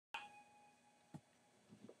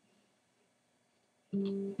Beautiful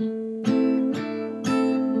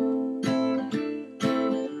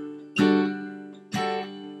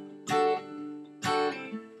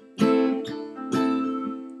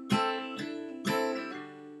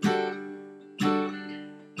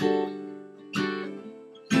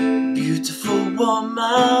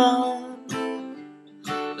woman,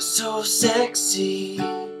 so sexy.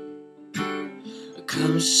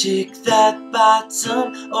 Come shake that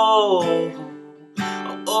bottom, oh,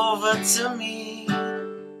 over to me.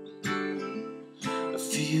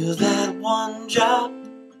 Feel that one drop,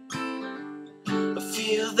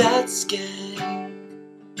 feel that skank.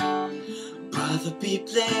 Brother, be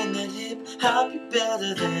playing that hip hop, you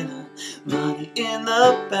better than money in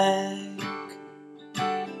the bank.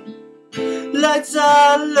 Lights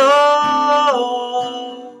are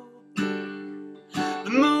low, the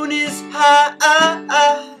moon is high.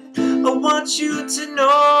 I want you to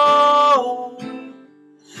know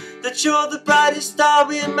that you're the brightest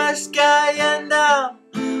star in my sky, and I'm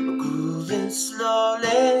grooving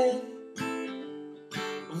slowly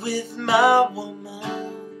with my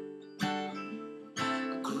woman,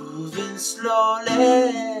 grooving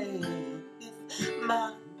slowly with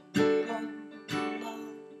my woman.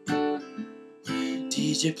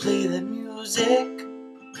 DJ, play the music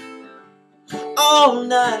all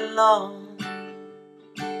night long.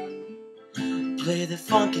 Play the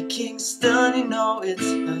funky Kingston, you know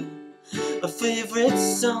it's my favorite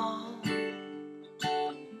song.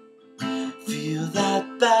 Feel that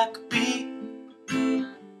backbeat,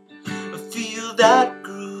 feel that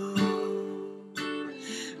groove.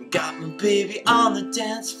 Got my baby on the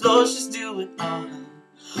dance floor, she's doing all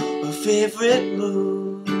her favorite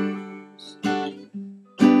moves. I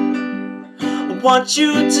want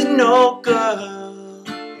you to know, girl,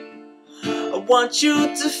 I want you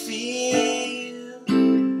to feel,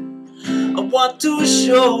 I want to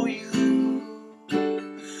show you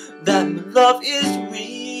that my love is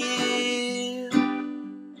real.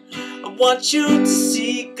 I want you to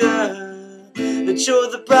see, girl, that you're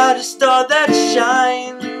the brightest star that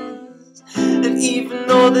shines. And even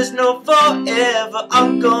though there's no forever,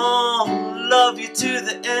 I'm gonna love you to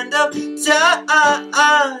the end of time.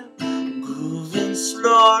 Grooving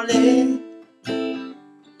slowly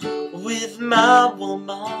with my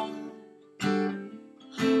woman,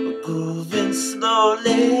 grooving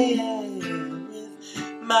slowly with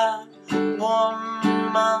my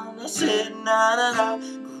woman. I said na na na.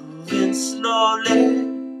 Grooving slowly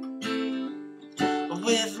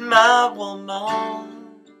with my woman,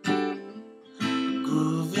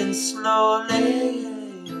 grooving slowly.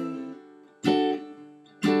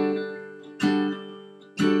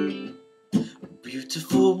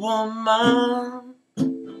 Beautiful woman,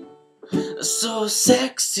 so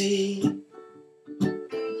sexy.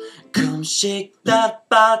 Come shake that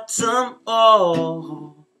bottom,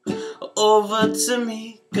 oh, over to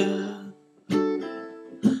me, girl.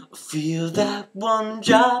 Feel that one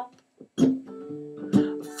drop,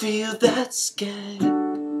 feel that skank.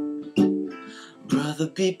 Brother,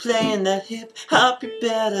 be playing that hip hop, you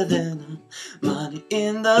better than money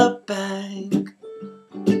in the bank.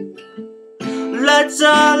 Lights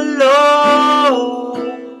are low,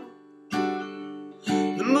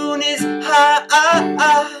 the moon is high.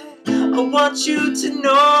 I want you to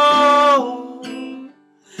know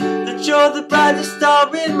that you're the brightest star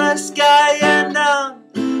in my sky, and I'm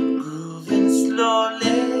grooving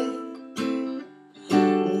slowly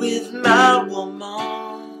with my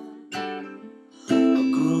woman,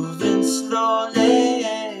 grooving slowly.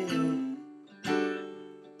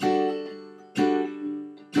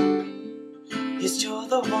 Yes, you're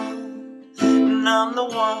the one, and I'm the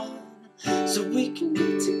one, so we can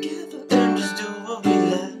be together and just do what we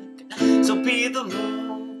like. So be the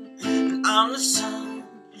moon, and I'm the sun,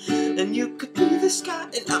 and you could be the sky,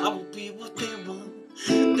 and I will be what they want.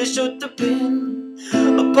 They should have been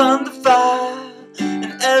upon the fire,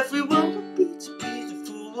 and everyone would be to be the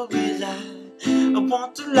fool what we like. I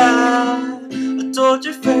want to lie, I told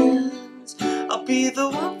your friends I'll be the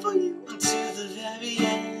one for you.